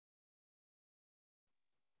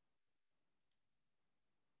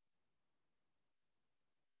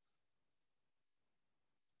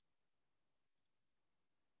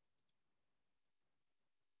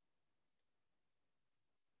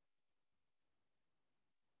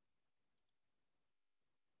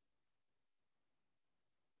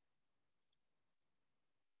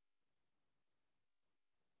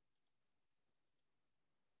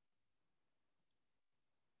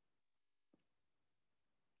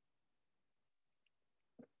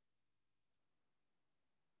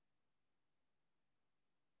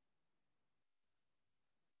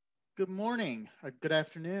Good morning, or good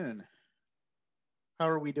afternoon. How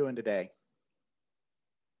are we doing today?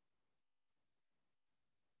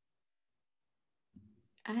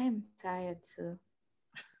 I am tired too.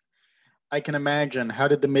 I can imagine. How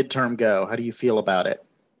did the midterm go? How do you feel about it?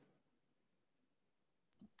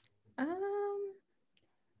 Um,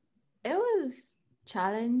 it was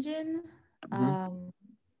challenging. Mhm. Um,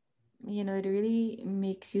 it really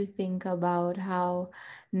makes you think about how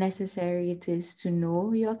necessary it is to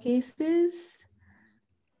know your cases.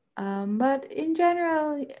 But in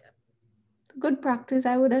general, good practice,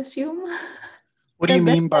 I would assume. What do The you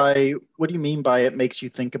best. mean by what do you mean by it makes you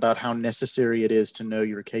think about how necessary it is to know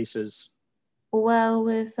your cases? Well,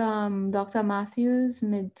 with Dr. Matthews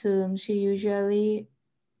midterm, she usually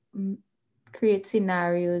mm, creates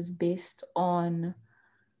scenarios based on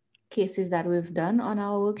cases that we've done on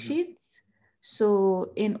our Mhm. worksheets.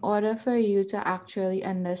 So, in order for you to actually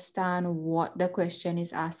understand what the question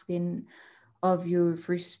is asking of you with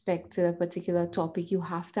respect to a particular topic, you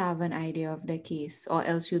have to have an idea of the case, or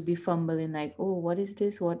else you'll be fumbling like, oh, what is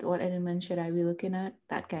this? What element should I be looking at?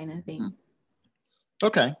 That kind of thing.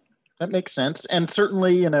 Okay, that makes sense. And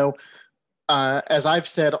certainly, as I've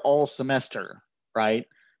said all semester, right?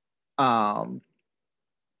 Um,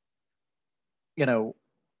 you know,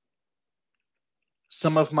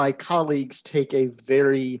 some of my colleagues take a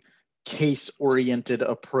very case oriented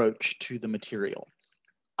approach to the material.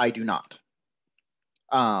 I do not.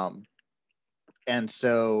 Um, and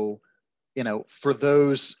so, for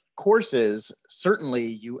those courses, certainly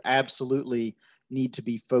you absolutely need to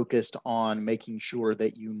be focused on making sure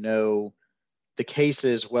that you know the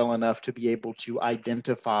cases well enough to be able to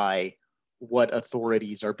identify what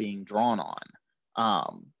authorities are being drawn on.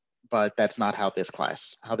 Um, but that's not how this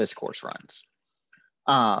course runs.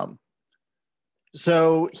 Um,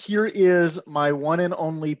 so here is my one and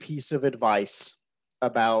only piece of advice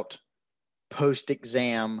about post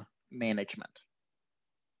exam management.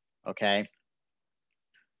 Okay.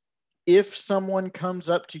 If someone comes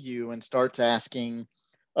up to you and starts asking,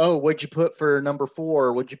 oh, what'd you put for number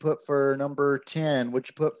 4? What'd you put for number 10? What'd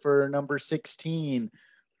you put for number 16?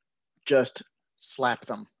 Just slap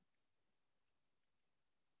them.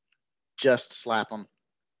 Just slap them.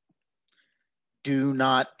 Do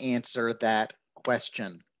not answer that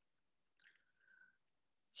question.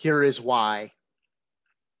 Here is why.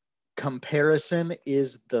 Comparison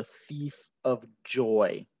is the thief of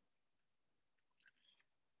joy.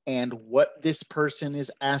 And what this person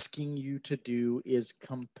is asking you to do is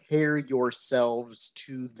compare yourselves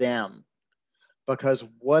to them. Because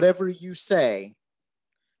whatever you say,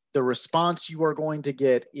 the response you are going to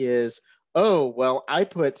get is, oh, well, I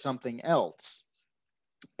put something else.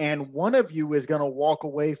 And one of you is going to walk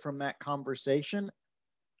away from that conversation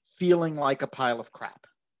feeling like a pile of crap.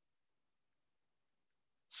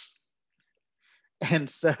 And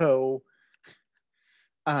so,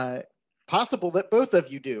 uh, possible that both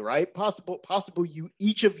of you do, right? Possible you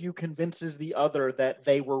each of you convinces the other that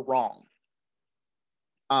they were wrong.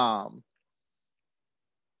 Um,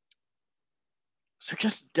 so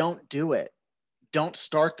just don't do it. Don't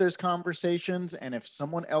start those conversations, and if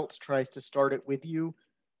someone else tries to start it with you,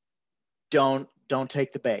 don't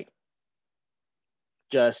take the bait.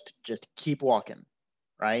 Just keep walking,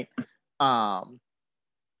 right? Um,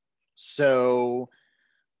 so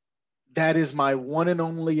that is my one and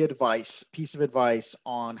only piece of advice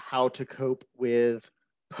on how to cope with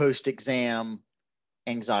post exam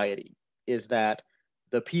anxiety is that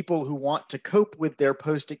the people who want to cope with their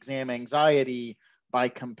post exam anxiety by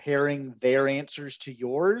comparing their answers to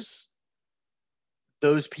yours,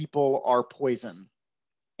 those people are poison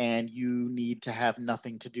and you need to have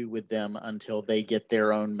nothing to do with them until they get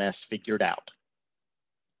their own mess figured out.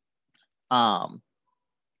 Um,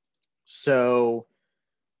 so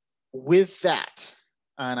with that,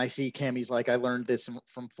 and I see Cammy's like, I learned this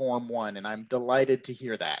from Form 1, and I'm delighted to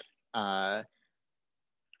hear that.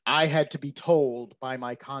 I had to be told by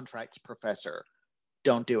my contracts professor,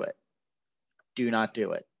 don't do it. Do not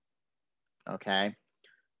do it. Okay.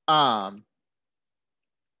 Um,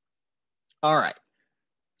 all right.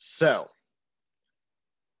 So,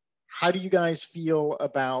 how do you guys feel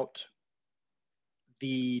about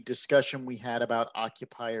the discussion we had about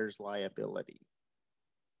occupiers' liability?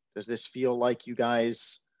 Does this feel like you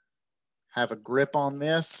guys have a grip on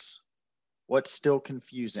this? What's still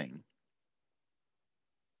confusing?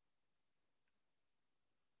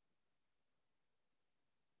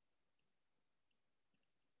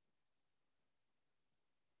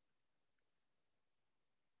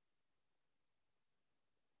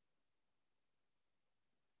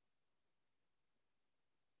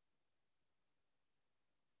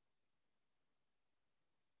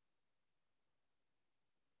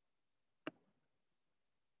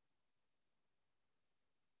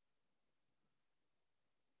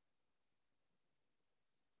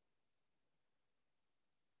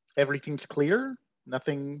 Everything's clear?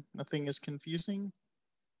 Nothing is confusing?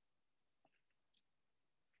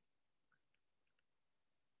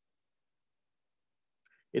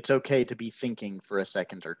 It's okay to be thinking for a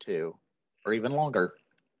second or two, or even longer.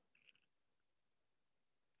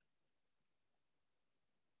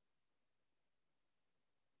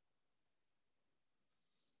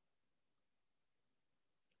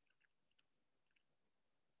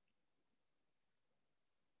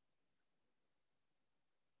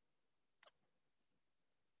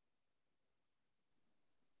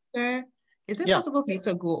 Sir, is it Yeah, possible for you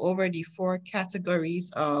to go over the four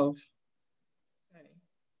categories of, sorry,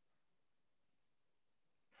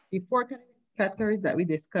 the four categories that we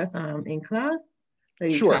discussed in class?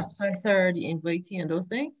 The sure, trespasser, the invitee, and those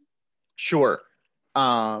things? sure.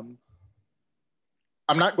 I'm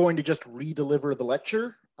not going to just re-deliver the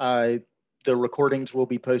lecture. The recordings will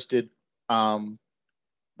be posted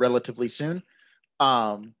relatively soon.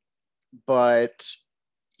 But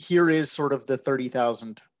here is sort of the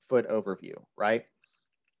 30,000 foot overview, right?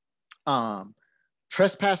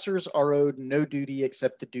 Trespassers are owed no duty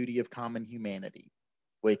except the duty of common humanity,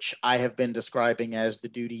 which I have been describing as the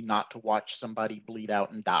duty not to watch somebody bleed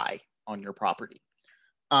out and die on your property.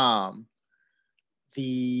 The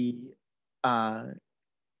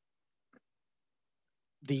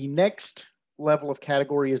next level of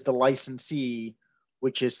category is the licensee,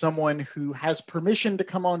 which is someone who has permission to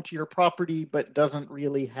come onto your property but doesn't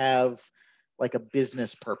really have like a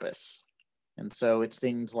business purpose. And so it's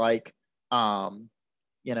things like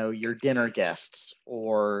your dinner guests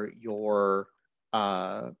or your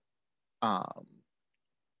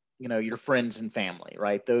your friends and family,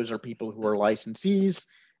 right? Those are people who are licensees,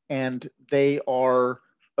 and they are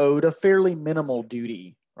owed a fairly minimal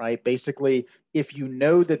duty, right? Basically, if you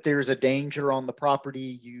know that there's a danger on the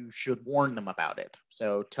property, you should warn them about it.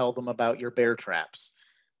 So tell them about your bear traps.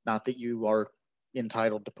 Not that you are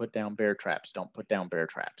entitled to put down bear traps. Don't put down bear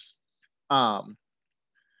traps. The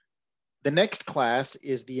next class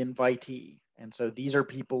is the invitee. And so these are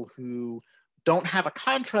people who don't have a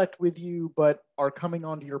contract with you, but are coming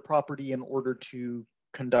onto your property in order to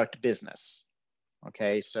conduct business.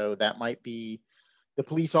 Okay, so that might be the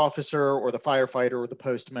police officer or the firefighter or the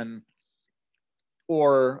postman,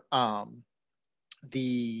 or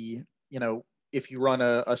if you run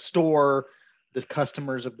a store, the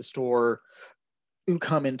customers of the store who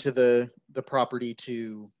come into the property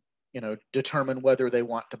to determine whether they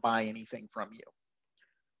want to buy anything from you.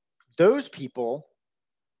 Those people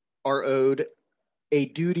are owed a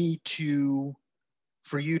duty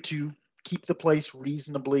for you to keep the place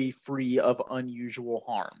reasonably free of unusual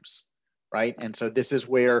harms, right? And so this is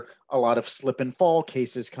where a lot of slip and fall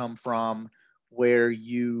cases come from, where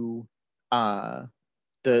the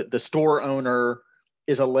store owner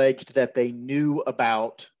is alleged that they knew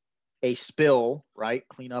about a spill, right?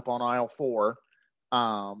 Clean up on aisle 4,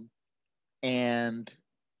 and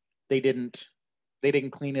they didn't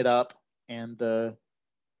clean it up, and the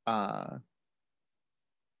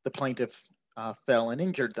plaintiff fell and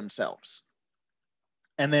injured themselves.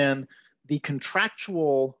 And then the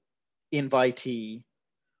contractual invitee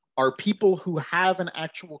are people who have an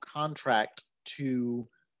actual contract to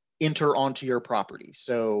enter onto your property.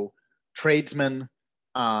 So tradesmen,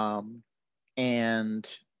 and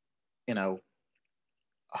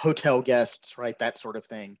hotel guests, right? That sort of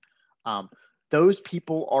thing. Those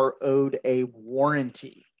people are owed a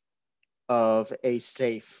warranty of a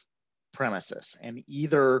safe premises, and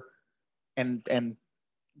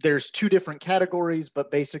there's two different categories,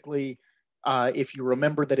 but basically, if you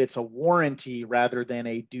remember that it's a warranty rather than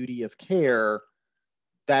a duty of care,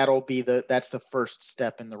 that's the first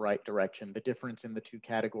step in the right direction. The difference in the two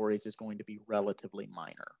categories is going to be relatively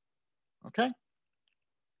minor. Okay.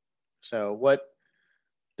 So what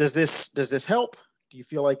does this help? Do you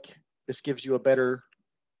feel like this gives you a better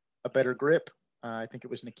grip? I think it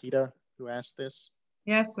was Nikita who asked this.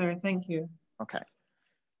 Yes, sir. Thank you. Okay.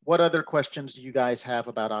 What other questions do you guys have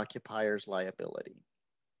about occupier's liability?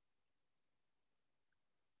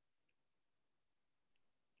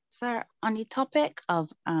 Sir, on the topic of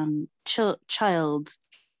child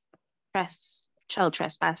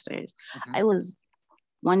trespassers, I was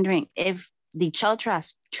wondering if the child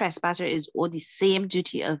trespasser is owed the same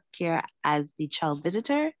duty of care as the child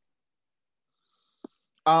visitor.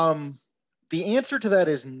 The answer to that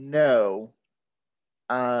is no.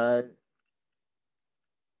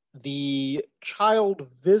 The child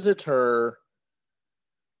visitor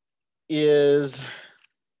is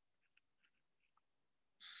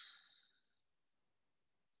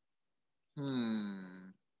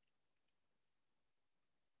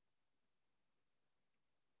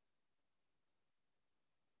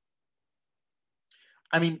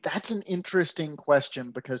I mean, that's an interesting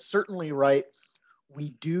question because certainly, right, we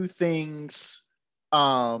do things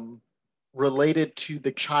related to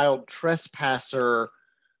the child trespasser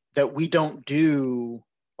that we don't do.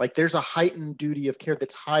 Like there's a heightened duty of care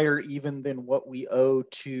that's higher even than what we owe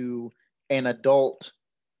to an adult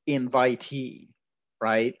invitee,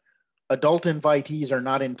 right? Adult invitees are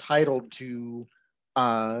not entitled to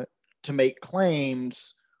make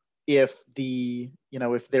claims if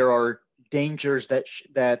if there are dangers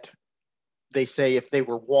that they say if they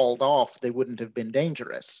were walled off they wouldn't have been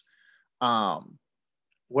dangerous.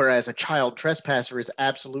 Whereas a child trespasser is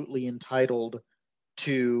absolutely entitled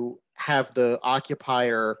to have the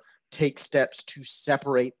occupier take steps to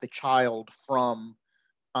separate the child from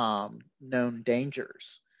known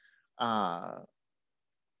dangers. I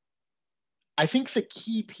think the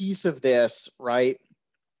key piece of this, right,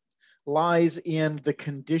 lies in the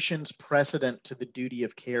conditions precedent to the duty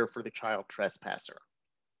of care for the child trespasser.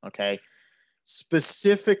 Okay.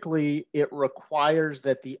 Specifically, it requires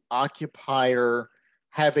that the occupier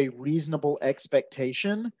have a reasonable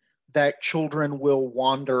expectation that children will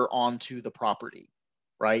wander onto the property,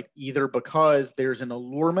 right? Either because there's an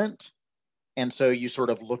allurement, and so you sort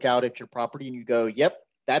of look out at your property and you go, yep,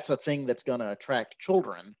 that's a thing that's going to attract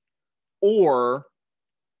children, or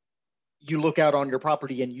you look out on your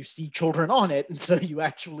property and you see children on it, and so you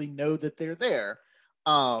actually know that they're there.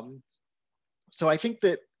 So I think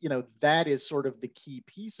that, that is sort of the key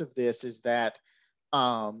piece of this, is that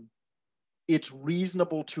it's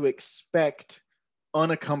reasonable to expect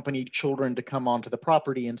unaccompanied children to come onto the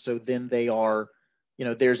property. And so then they are,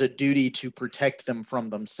 there's a duty to protect them from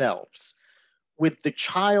themselves. With the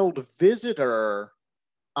child visitor,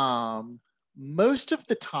 most of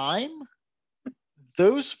the time,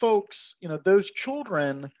 those folks, those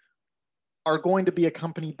children are going to be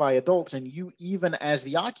accompanied by adults. And you, even as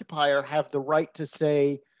the occupier, have the right to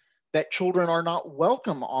say that children are not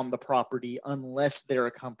welcome on the property unless they're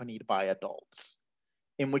accompanied by adults,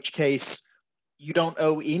 in which case you don't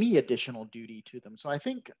owe any additional duty to them. So I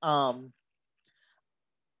think, I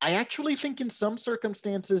actually think in some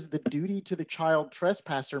circumstances, the duty to the child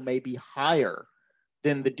trespasser may be higher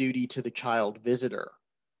than the duty to the child visitor,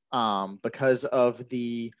 because of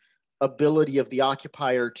the ability of the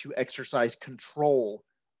occupier to exercise control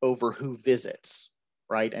over who visits,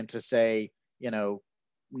 right? And to say,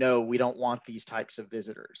 no, we don't want these types of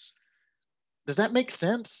visitors. Does that make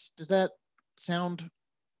sense? Does that sound...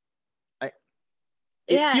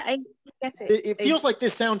 I get it. It feels like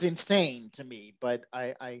this sounds insane to me, but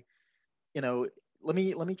I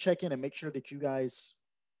let me check in and make sure that you guys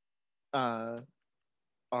are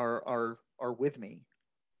with me.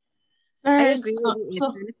 I agree with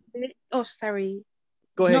the oh, sorry.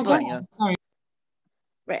 Go ahead, No, Kenya. Sorry.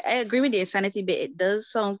 Right, I agree with the insanity, but it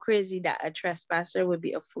does sound crazy that a trespasser would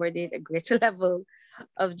be afforded a greater level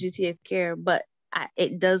of duty of care, but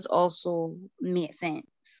it does also make sense.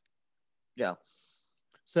 Yeah.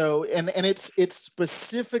 So, and it's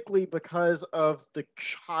specifically because of the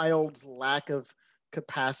child's lack of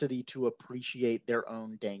capacity to appreciate their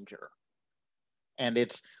own danger. And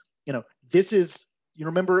it's, this is, you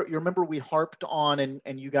remember we harped on,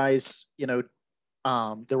 and you guys, there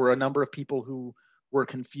were a number of people who were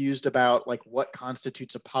confused about like what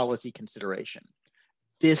constitutes a policy consideration.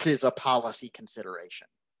 This is a policy consideration,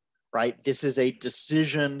 right? This is a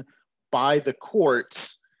decision by the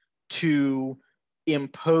courts to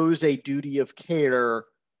impose a duty of care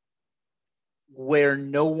where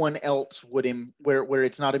no one else would, where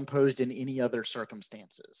it's not imposed in any other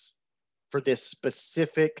circumstances for this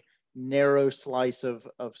specific narrow slice of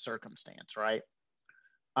circumstance, right?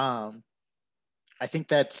 I think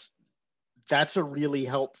that's a really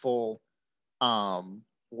helpful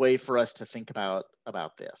way for us to think about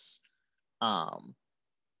this.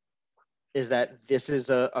 Is that this is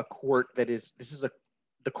a court that is,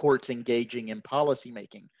 the court's engaging in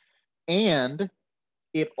policymaking. And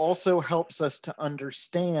it also helps us to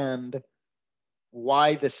understand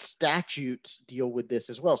why the statutes deal with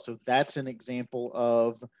this as well. So that's an example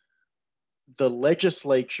of the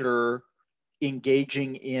legislature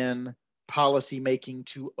engaging in policymaking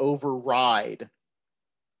to override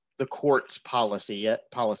the court's policy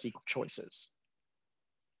choices,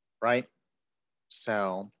 right?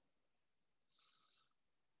 So,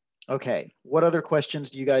 okay, what other questions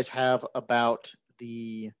do you guys have about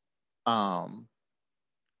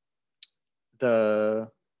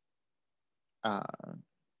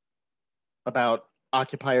about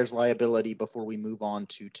occupier's liability before we move on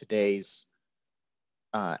to today's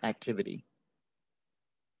activity?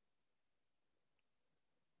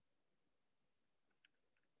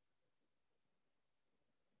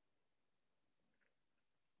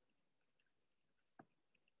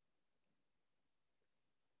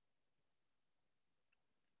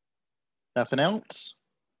 Nothing else?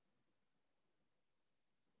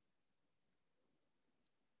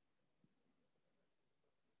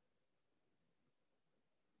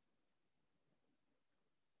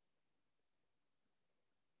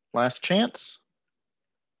 Last chance?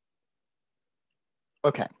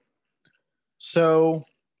 Okay. So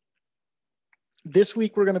this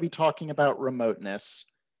week we're going to be talking about remoteness.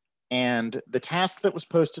 And the task that was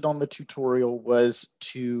posted on the tutorial was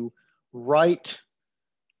to write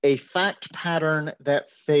a fact pattern that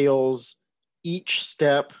fails each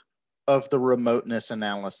step of the remoteness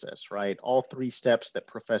analysis, right? All 3 steps that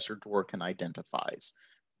Professor Dworkin identifies.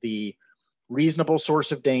 The reasonable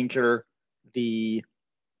source of danger, the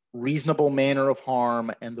reasonable manner of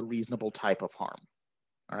harm, and the reasonable type of harm,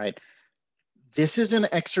 all right? This is an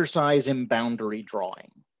exercise in boundary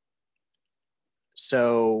drawing.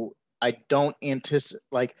 So I don't anticipate,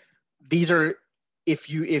 like, these are, if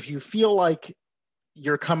you feel like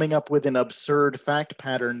you're coming up with an absurd fact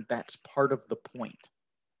pattern, that's part of the point.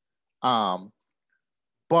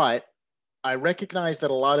 But I recognize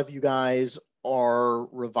that a lot of you guys are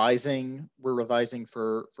revising. We're revising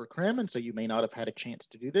for CRIM, and so you may not have had a chance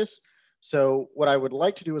to do this. So what I would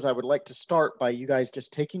like to do is I would like to start by you guys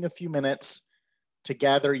just taking a few minutes to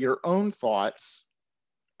gather your own thoughts,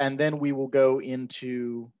 and then we will go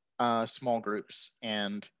into small groups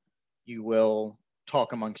and you will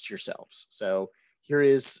talk amongst yourselves. So here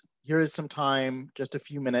is some time, just a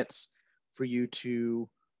few minutes, for you to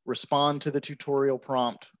respond to the tutorial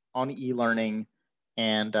prompt on e-learning,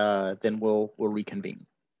 and then we'll reconvene.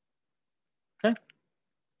 Okay.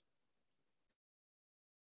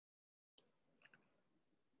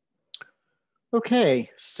 Okay,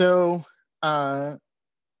 so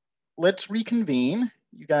let's reconvene.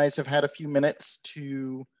 You guys have had a few minutes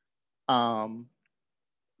to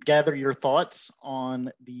gather your thoughts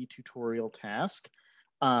on the tutorial task.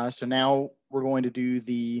 So now we're going to do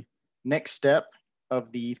the next step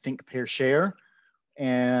of the Think, Pair, Share.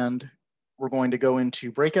 And we're going to go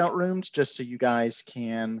into breakout rooms just so you guys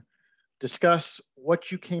can discuss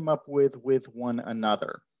what you came up with one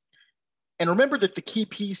another. And remember that the key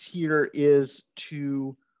piece here is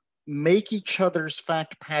to make each other's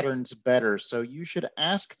fact patterns better. So you should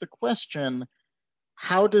ask the question,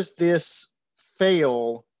 how does this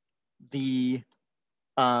fail the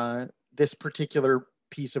this particular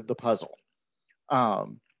piece of the puzzle?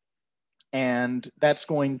 And that's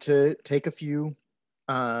going to take a few,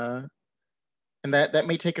 and that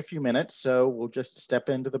may take a few minutes. So we'll just step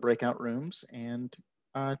into the breakout rooms and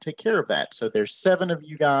take care of that. So there's 7 of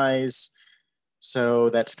you guys. So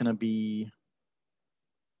that's going to be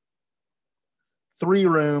 3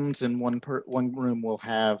 rooms, and one room will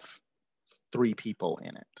have 3 people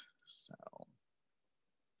in it. So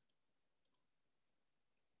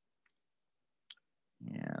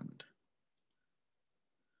and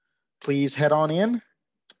please head on in,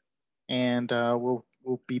 and we'll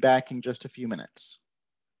be back in just a few minutes.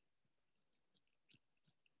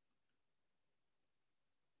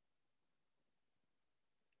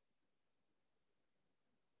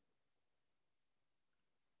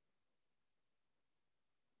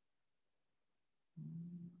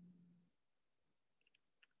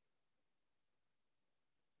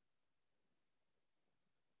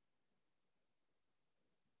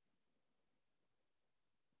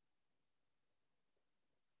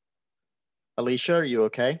 Alicia, are you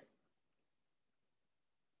okay?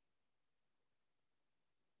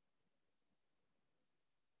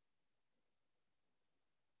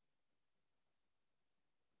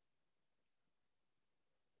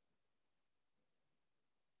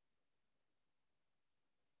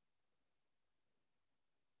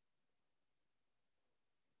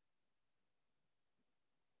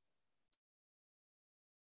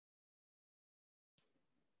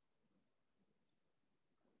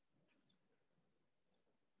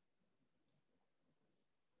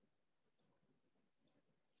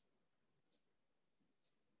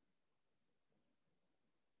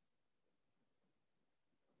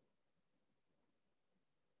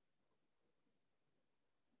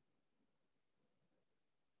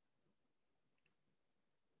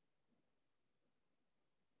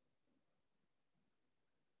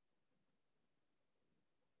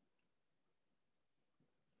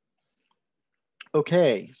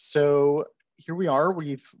 Okay, so here we are.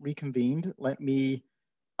 We've reconvened. Let me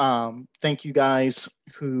thank you guys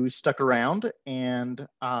who stuck around, and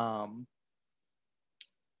let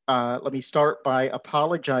me start by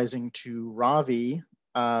apologizing to Ravi,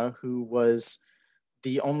 who was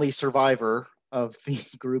the only survivor of the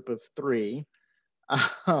group of 3.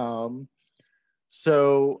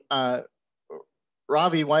 So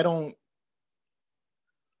Ravi, why don't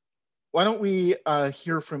why don't we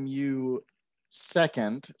hear from you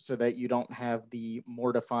second, so that you don't have the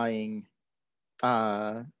mortifying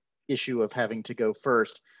issue of having to go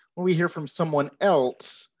first. When we hear from someone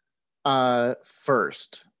else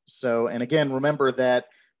first. So, and again, remember that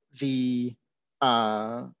the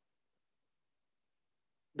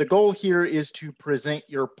goal here is to present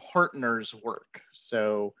your partner's work.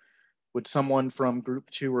 So would someone from group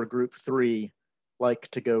 2 or group 3 like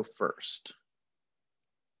to go first?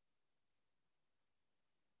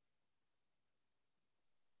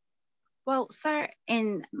 Well, sir,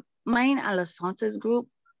 in mine and Lasanta's group,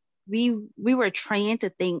 we were trying to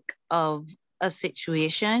think of a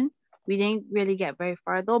situation. We didn't really get very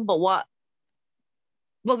far though, but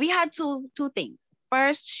we had two things.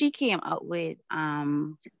 First, she came up with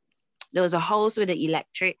there was a house with an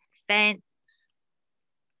electric fence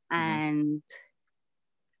and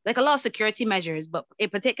like a lot of security measures, but in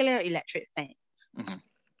particular electric fence.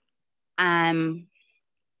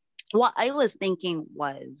 What I was thinking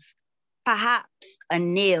was perhaps a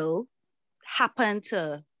nail happened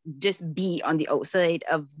to just be on the outside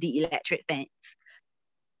of the electric fence,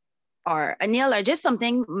 or a nail or just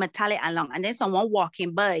something metallic and long, and then someone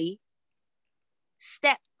walking by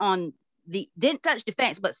stepped on didn't touch the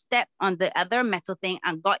fence, but stepped on the other metal thing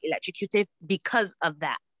and got electrocuted because of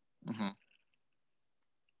that.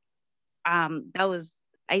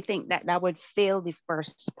 I think that would fail the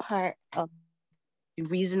first part of the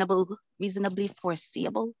reasonably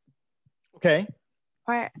foreseeable. Okay.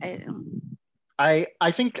 Part. I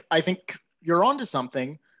think you're onto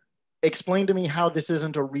something. Explain to me how this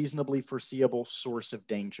isn't a reasonably foreseeable source of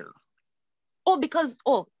danger. Because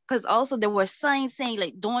also there were signs saying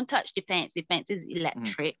like, don't touch the fence. The fence is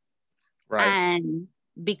electric. Right. And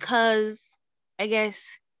because I guess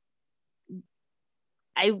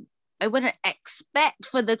I wouldn't expect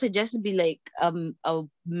for there to just be like a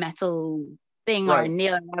metal thing or a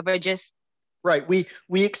nail or whatever, just right. We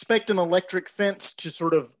expect an electric fence to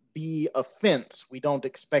sort of be a fence. We don't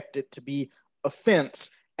expect it to be a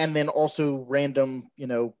fence and then also random,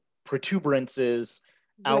 protuberances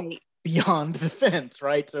out beyond the fence,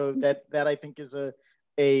 right? So that I think is a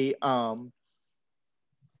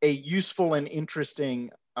useful and interesting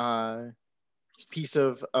piece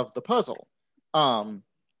of the puzzle.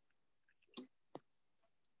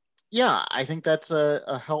 Yeah, I think that's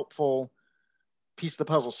a helpful piece of the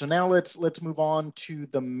puzzle. So now let's move on to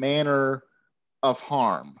the manner of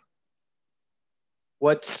harm.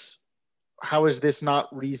 How is this not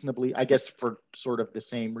reasonably, I guess for sort of the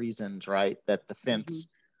same reasons, right? That the fence,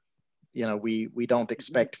 we don't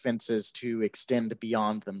expect fences to extend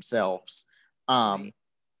beyond themselves.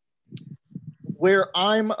 Where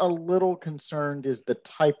I'm a little concerned is the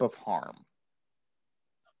type of harm.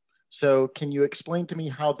 So can you explain to me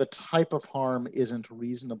how the type of harm isn't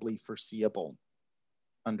reasonably foreseeable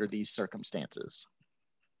under these circumstances?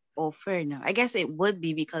 Oh, fair enough. I guess it would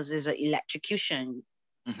be because there's an electrocution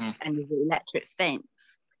and there's an electric fence.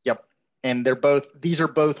 Yep. And these are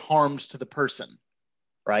both harms to the person,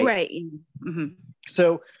 right? Right.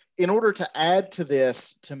 So in order to add to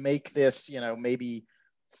this, to make this, maybe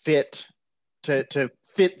fit to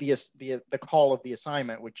fit the call of the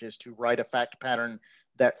assignment, which is to write a fact pattern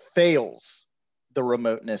that fails the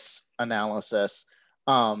remoteness analysis,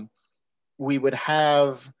 we would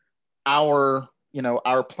have our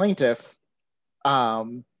plaintiff,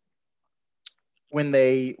 when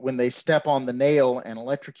they step on the nail and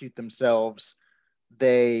electrocute themselves,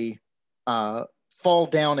 they fall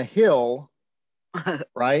down a hill,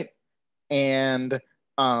 right? And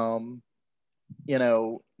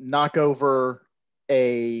knock over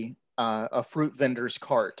a fruit vendor's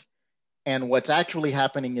cart. And what's actually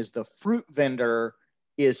happening is the fruit vendor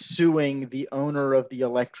is suing the owner of the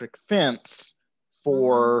electric fence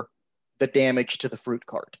for the damage to the fruit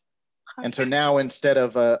cart. And so now instead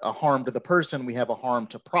of a harm to the person, we have a harm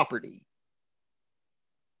to property.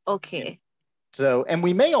 Okay. So, and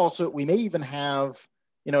we may even have,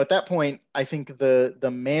 at that point, I think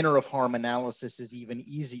the manner of harm analysis is even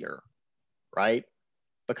easier, right?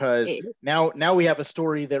 Because now we have a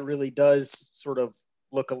story that really does sort of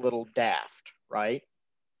look a little daft, right?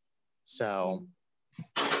 So,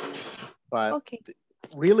 but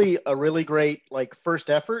really a really great first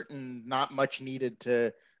effort, and not much needed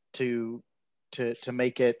to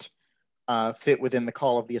make it fit within the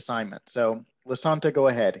call of the assignment. So Lasanta, go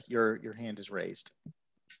ahead. Your hand is raised.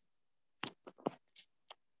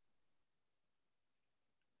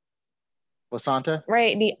 Lasanta?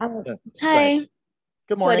 Right. Hi.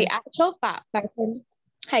 Good morning. So the actual fact pattern.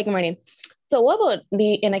 Hi, good morning. So what about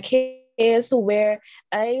in a case where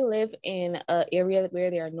I live in an area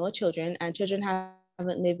where there are no children and children have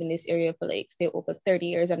lived in this area for like, say, over 30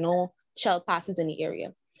 years and no child passes in the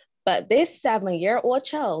area. But this 7-year-old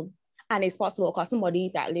child, and it's possible because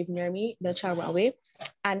somebody that lived near me, the child ran away.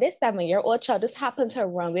 And this 7-year-old child just happened to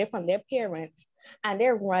run away from their parents and they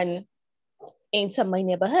run into my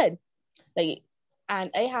neighborhood. Like,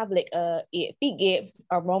 and I have like a 8-feet gate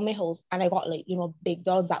around my house, and I got like, you know, big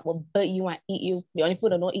dogs that will bite you and eat you. The only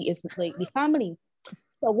food I don't eat is like the family.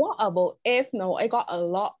 So what about if now I got a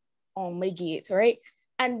lot on my gate, right?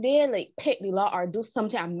 And they like pick the lot or do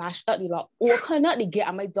something and mash up the lot, or cannot they get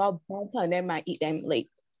and my dog bump on them and eat them? Like,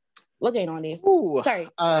 what's going on there? Ooh, Sorry.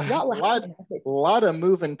 a What lot of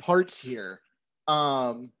moving parts here.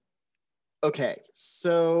 Okay,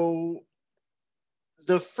 so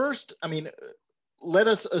the first, I mean, let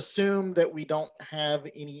us assume that we don't have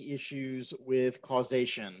any issues with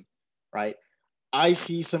causation, right? I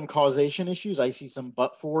see some causation issues. I see some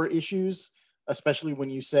but-for issues, especially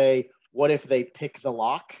when you say, what if they pick the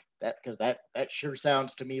lock? Because that sure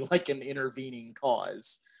sounds to me like an intervening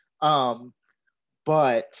cause.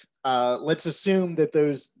 But let's assume that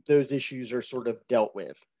those issues are sort of dealt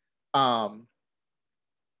with.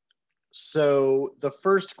 So the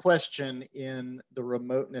first question in the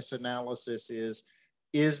remoteness analysis is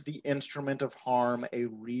the instrument of harm a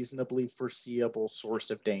reasonably foreseeable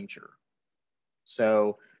source of danger?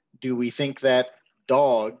 So do we think that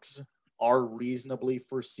dogs are reasonably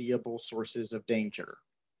foreseeable sources of danger?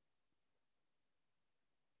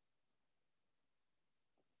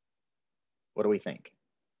 What do we think?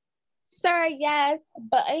 Sir, yes,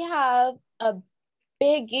 but I have a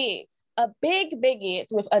big gate, a big gate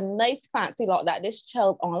with a nice fancy lock that this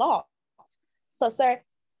child unlocked. So, sir,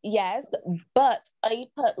 yes, but I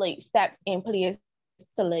put like steps in place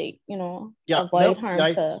to like, you know, avoid harm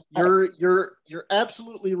to. You're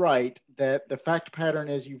absolutely right that the fact pattern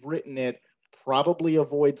as you've written it probably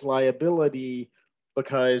avoids liability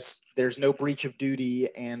because there's no breach of duty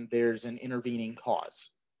and there's an intervening cause,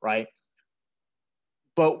 right?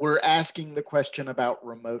 But we're asking the question about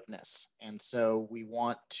remoteness. And so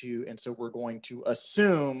we're going to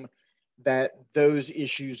assume that those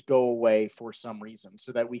issues go away for some reason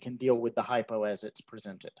so that we can deal with the hypo as it's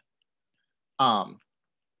presented. And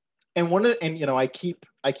I keep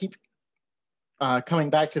coming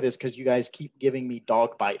back to this because you guys keep giving me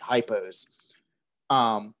dog bite hypos.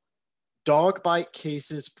 Dog bite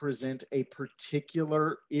cases present a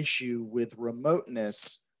particular issue with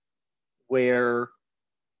remoteness where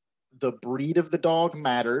the breed of the dog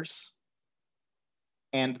matters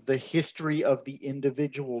and the history of the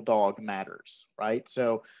individual dog matters, right?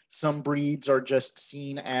 So some breeds are just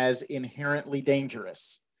seen as inherently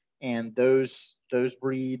dangerous, and those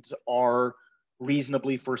breeds are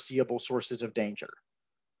reasonably foreseeable sources of danger.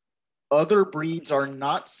 Other breeds are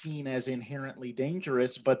not seen as inherently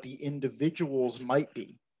dangerous, but the individuals might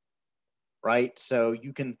be, right? So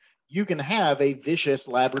you can have a vicious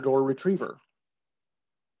Labrador Retriever,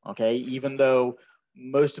 okay? Even though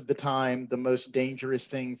most of the time, the most dangerous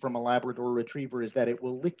thing from a Labrador Retriever is that it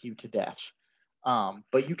will lick you to death.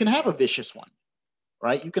 But you can have a vicious one,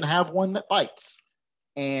 right? You can have one that bites.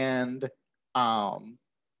 And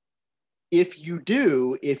if you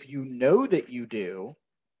know that you do,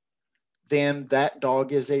 then that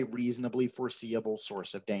dog is a reasonably foreseeable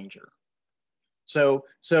source of danger. So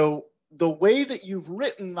the way that you've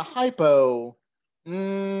written the hypo,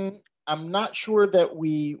 I'm not sure that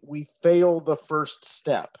we fail the first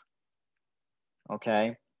step,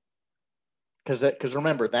 okay? Because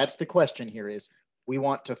remember, that's the question here is we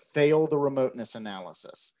want to fail the remoteness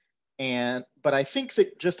analysis. But I think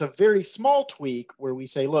that just a very small tweak where we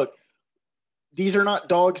say, look, these are not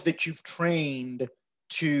dogs that you've trained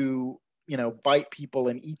to, bite people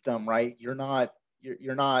and eat them, right? You're not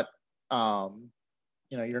a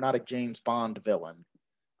James Bond villain.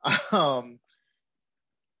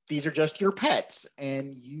 These are just your pets,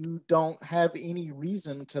 and you don't have any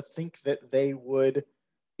reason to think that they would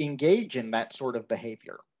engage in that sort of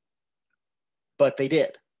behavior. But they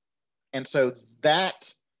did. And so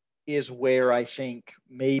that is where I think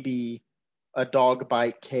maybe a dog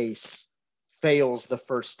bite case fails the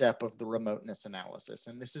first step of the remoteness analysis.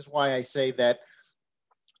 And this is why I say that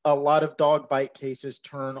a lot of dog bite cases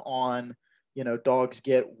turn on, dogs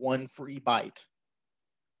get one free bite,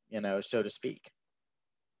 so to speak.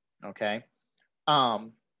 Okay.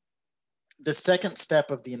 The second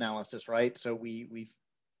step of the analysis, right? So we've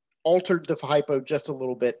altered the hypo just a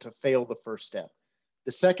little bit to fail the first step.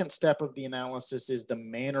 The second step of the analysis is the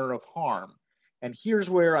manner of harm. And here's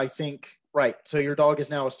where I think, right, so your dog is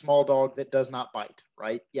now a small dog that does not bite,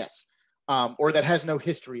 right? Yes. Or that has no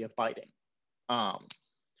history of biting.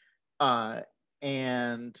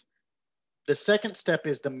 And The second step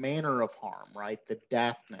is the manner of harm, right? The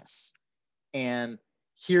daftness. And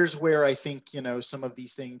here's where I think, you know, some of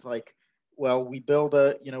these things like, well, we built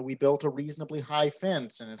a reasonably high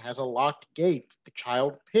fence and it has a locked gate that the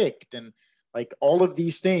child picked. And like all of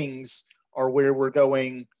these things are where we're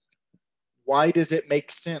going, why does it make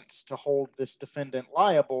sense to hold this defendant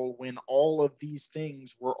liable when all of these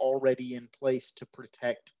things were already in place to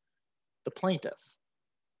protect the plaintiff?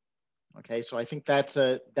 Okay, so I think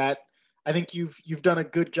I think you've done a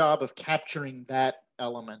good job of capturing that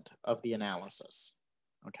element of the analysis.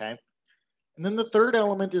 Okay. And then the third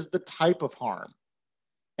element is the type of harm.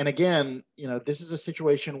 And again, you know, this is a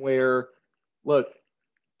situation where, look,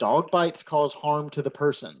 dog bites cause harm to the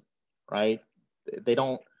person, right? They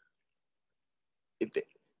don't,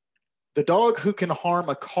 the dog who can harm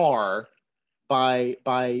a car by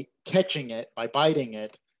catching it, by biting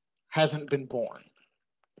it, hasn't been born.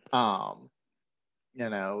 You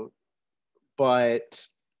know, but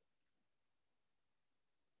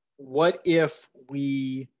what if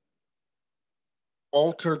we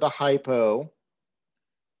alter the hypo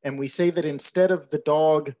and we say that instead of the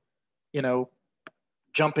dog, you know,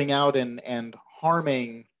 jumping out and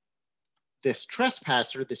harming this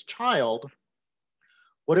trespasser, this child,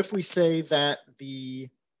 what if we say that the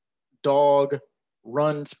dog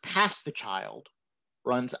runs past the child,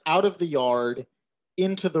 runs out of the yard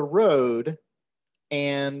into the road,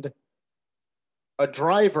 and a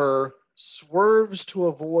driver swerves to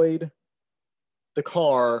avoid the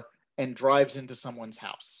car and drives into someone's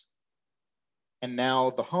house? And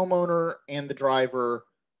now the homeowner and the driver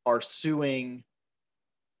are suing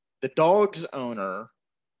the dog's owner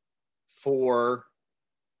for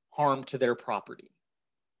harm to their property.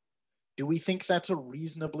 Do we think that's a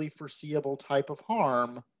reasonably foreseeable type of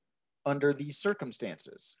harm under these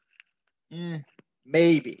circumstances?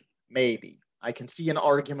 Maybe. I can see an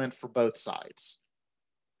argument for both sides.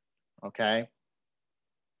 Okay.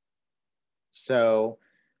 So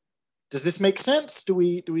does this make sense? Do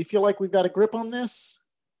we feel like we've got a grip on this?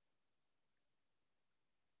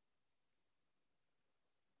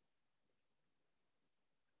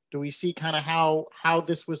 Do we see kind of how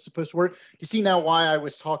this was supposed to work? You see now why I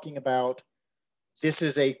was talking about this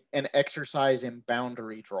is an exercise in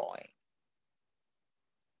boundary drawing.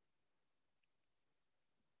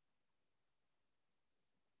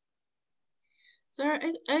 Sir,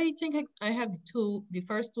 I think I have the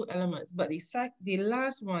first two elements, but the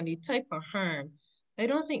last one, the type of harm, I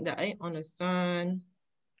don't think that I understand.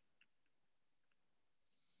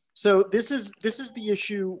 So this is the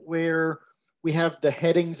issue where we have the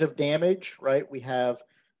headings of damage, right? We have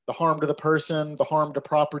the harm to the person, the harm to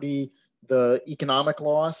property, the economic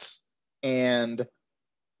loss, and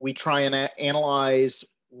we try and analyze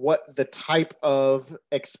what the type of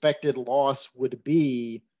expected loss would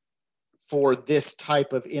be for this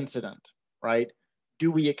type of incident, right?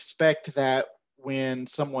 Do we expect that when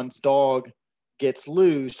someone's dog gets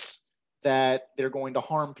loose that they're going to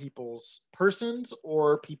harm people's persons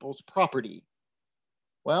or people's property?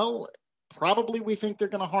 Well, probably we think they're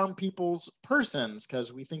going to harm people's persons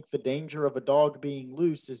because we think the danger of a dog being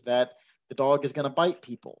loose is that the dog is going to bite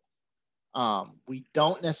people. We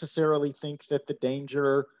don't necessarily think that the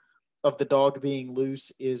danger of the dog being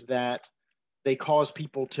loose is that they cause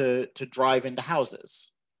people to drive into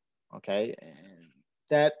houses. Okay. And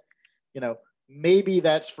that, you know, maybe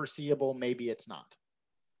that's foreseeable, maybe it's not.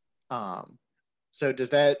 So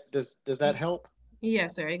does that help?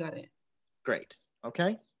 Yes, sir, I got it. Great.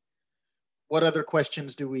 Okay. What other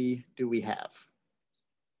questions do we have?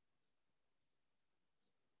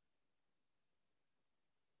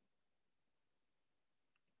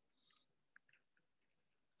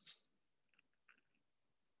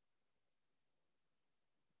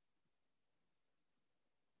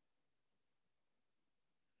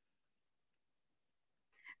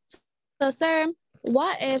 So, sir,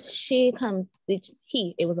 what if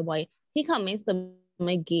it was a boy, he come into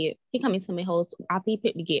my gate, he come into my house after he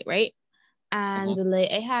picked the gate, right? And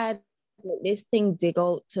like I had this thing dig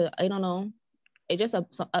out to, I don't know, it just a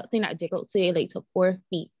thing that dig out to like to 4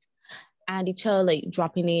 feet. And the child like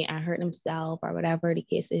dropping it and hurt himself or whatever the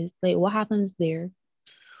case is. Like what happens there?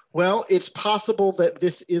 Well, it's possible that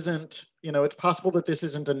this isn't, it's possible that this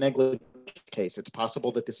isn't a negligence case. It's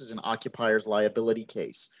possible that this is an occupier's liability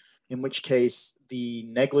case, in which case the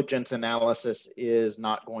negligence analysis is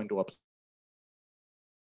not going to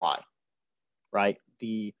apply, right?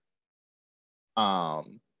 In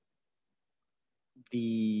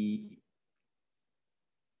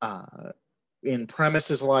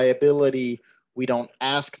premises liability, we don't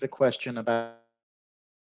ask the question about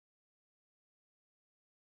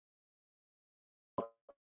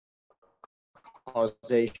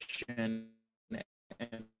causation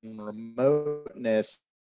and remoteness,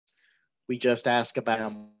 we just ask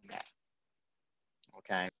about that.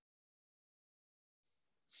 Okay.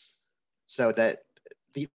 So that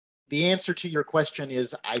the answer to your question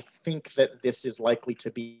is, I think that this is likely to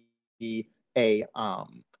be a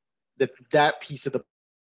that piece of the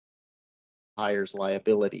buyer's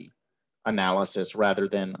liability analysis rather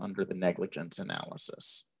than under the negligence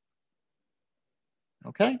analysis.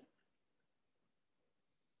 Okay.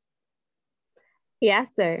 Yes,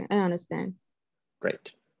 sir. I understand.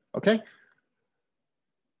 Great. Okay.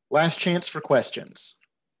 Last chance for questions.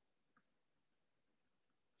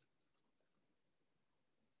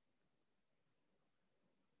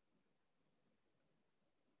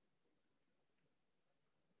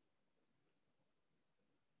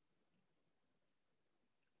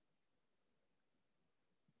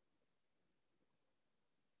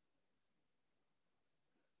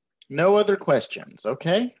 No other questions.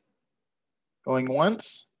 Okay. Going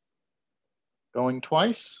once, going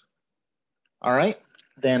twice. All right,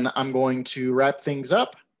 then I'm going to wrap things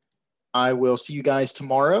up. I will see you guys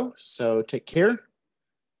tomorrow, so take care.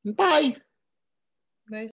 Bye. Bye.